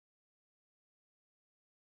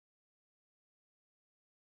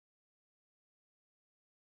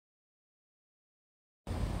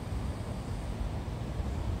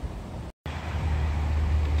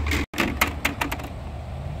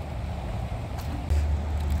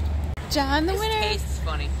Jon the winner. This tastes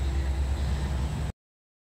funny.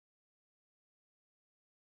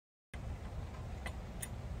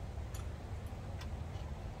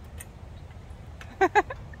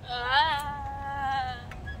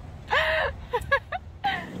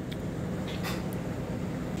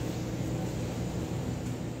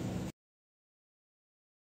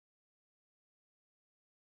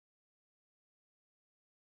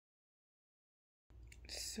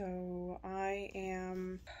 So I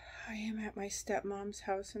am at my stepmom's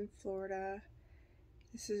house in Florida.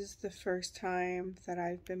 This is the first time that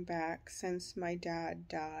I've been back since my dad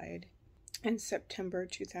died in September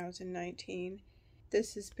 2019.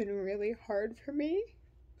 This has been really hard for me,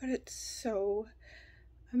 but it's so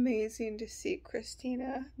amazing to see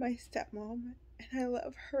Christina, my stepmom, and I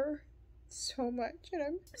love her so much, and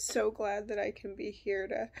I'm so glad that I can be here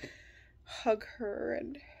to hug her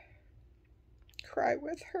and cry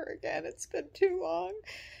with her again. It's been too long.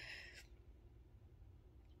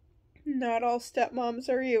 Not all stepmoms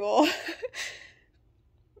are evil.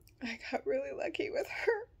 I got really lucky with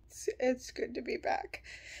her. It's good to be back.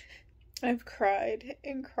 I've cried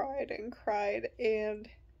and cried and cried, and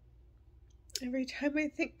every time I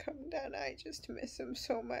think I'm done, I just miss him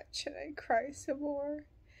so much, and I cry some more.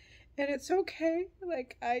 And it's okay.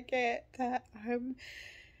 Like, I get that I'm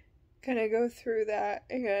gonna go through that,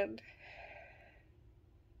 and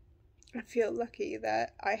I feel lucky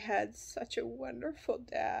that I had such a wonderful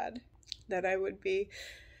dad that I would be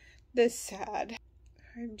this sad.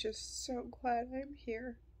 I'm just so glad I'm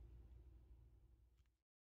here.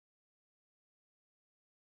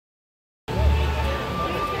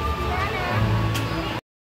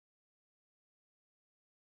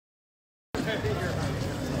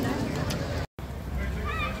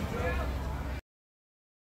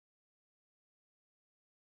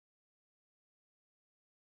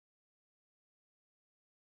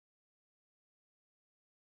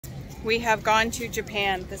 We have gone to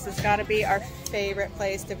Japan. This has got to be our favorite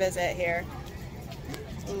place to visit here.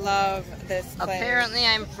 Love this place. Apparently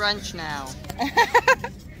I'm French now.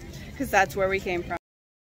 Because that's where we came from.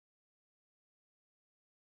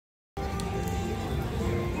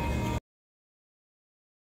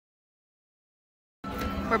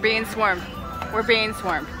 We're being swarmed. We're being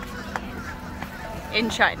swarmed. In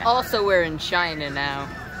China. Also, we're in China now.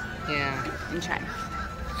 Yeah. In China.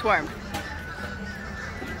 Swarmed.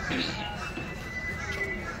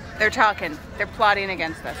 They're talking. They're plotting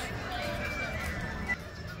against us.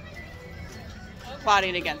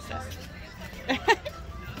 Plotting against us.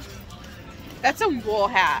 That's a wool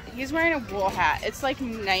hat. He's wearing a wool hat. It's like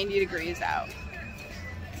 90 degrees out.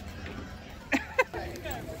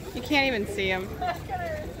 You can't even see him.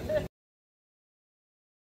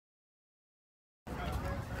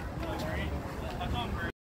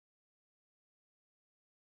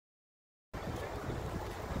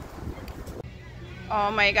 Oh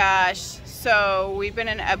my gosh, so we've been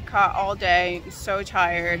in EPCOT all day. I'm so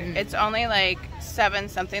tired. It's only like 7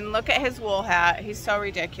 something. Look at his wool hat. He's so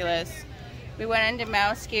ridiculous. We went into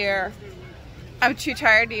mouse gear. I'm too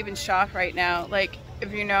tired to even shop right now. Like,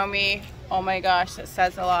 if you know me, oh my gosh, that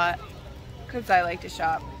says a lot. Because I like to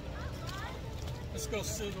shop. Let's go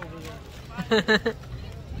sit over there.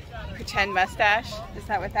 Pretend mustache? Is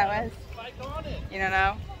that what that was? You don't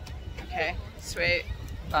know? Okay, sweet.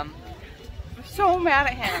 I'm so mad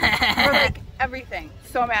at him for like everything.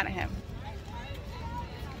 So mad at him.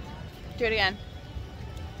 Do it again.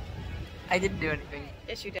 I didn't do anything.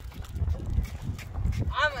 Yes, you did.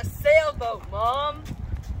 I'm a sailboat, Mom.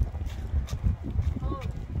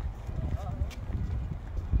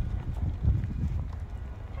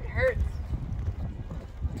 It hurts.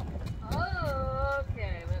 Oh,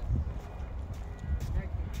 okay.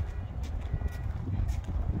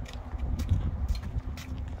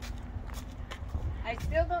 I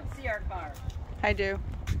still don't see our car. I do.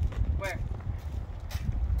 Where?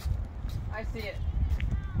 I see it.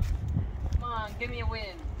 Come on, give me a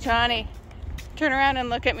win. Johnny, turn around and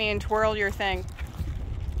look at me and twirl your thing.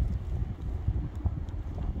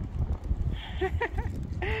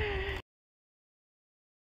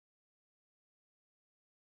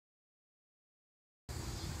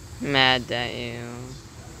 Mad at you.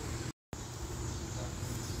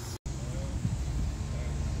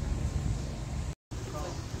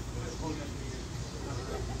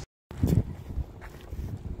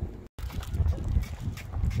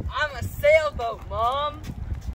 I'm a sailboat, Mom.